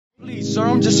Sir,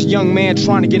 I'm just a young man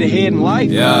trying to get ahead in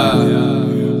life. Yeah.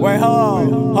 Wait,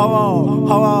 hold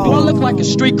on. Do I look like a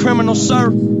street criminal, sir?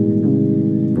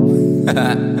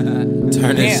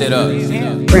 Turn this shit up.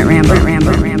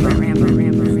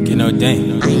 Get no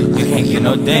dang. You can't get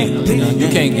no dang. You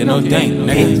can't get no dang,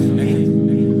 nigga.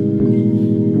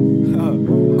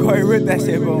 Corey, rip that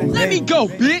shit, bro. Let me go,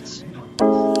 bitch.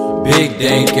 Big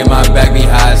Dank in my back, be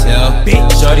high as hell.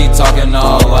 Shorty talking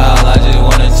all wild, I just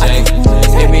wanna check.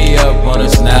 Hit me up on the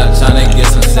snap, tryna get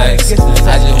some sex.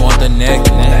 I just want the neck,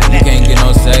 you can't get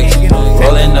no sex.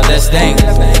 Rolling up that stank,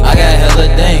 I got hella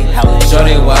dank.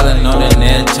 Shorty wildin' on the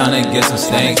net, tryna get some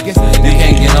stank. You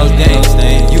can't get no dang,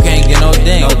 you can't get no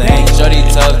dang. Shorty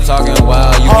tough, talking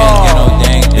wild, you can't get no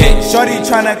dang, bitch. Shorty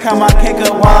tryna cut my cake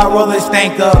up while I roll his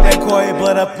stank up. That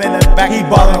CoreyBlood up in the back, he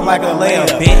ballin' like a layup.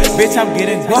 Bitch, I'm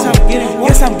getting knocked.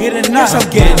 Yes, I'm getting knocked.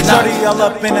 Shorty all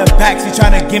up in the back, she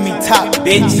tryna give me top,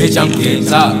 bitch. Bitch, I'm getting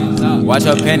top. Watch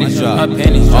her panties drop.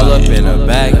 All up in her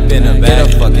back. Get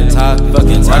a fucking top.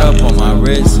 Right up on my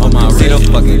wrist. See the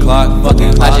fucking clock.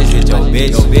 I just hit your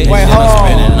bitch. Wait, hold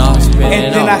on.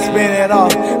 And then I spin it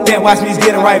off. Then watch me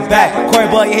get it right back.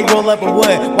 CoreyBlood, he roll up a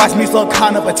wood. Watch me slow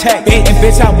count up attack. And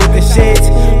bitch, I'm with the shit.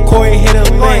 Corey hit a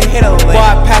lick. Boy,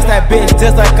 I passed that bitch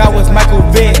just like I was Michael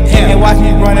Vick. And watch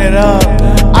me run it up.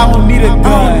 I don't need a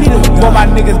gun. For my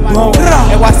niggas blowing.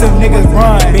 And watch them niggas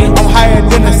run. I'm higher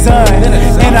than the sun.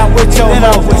 And I'm with your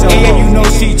hoe. And yeah, you know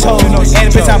she chose.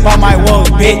 And bitch, I'm by my woes,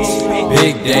 bitch.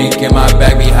 Big Dank in my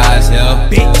back, be high as hell.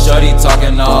 Shorty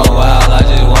talking all wild, I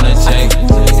just wanna check.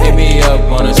 Hit me up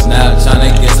on the snap,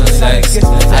 tryna get some sex.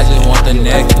 I just want the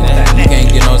neck, you can't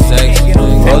get no sex.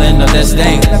 Rolling up that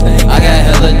stank, I got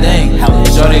hella dank.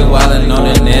 Shorty wildin' on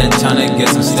the net, tryna get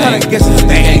some stank. You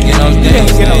can't get no dang,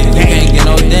 you can't get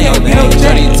no dang.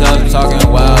 Shorty tough,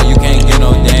 talking wild, you can't get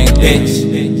no dang,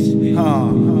 bitch.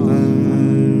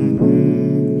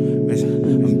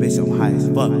 Bitch, I'm high as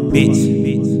fuck, bitch.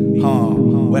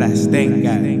 What I stank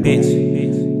got,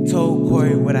 bitch. Told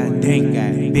Corey what I dank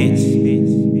got, bitch.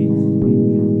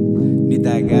 Need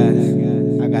that gas,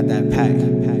 I got that pack.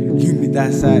 You need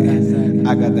that sack,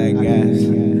 I got that gas.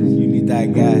 You need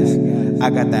that gas, I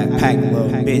got that pack, little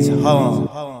bitch. Hold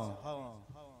on.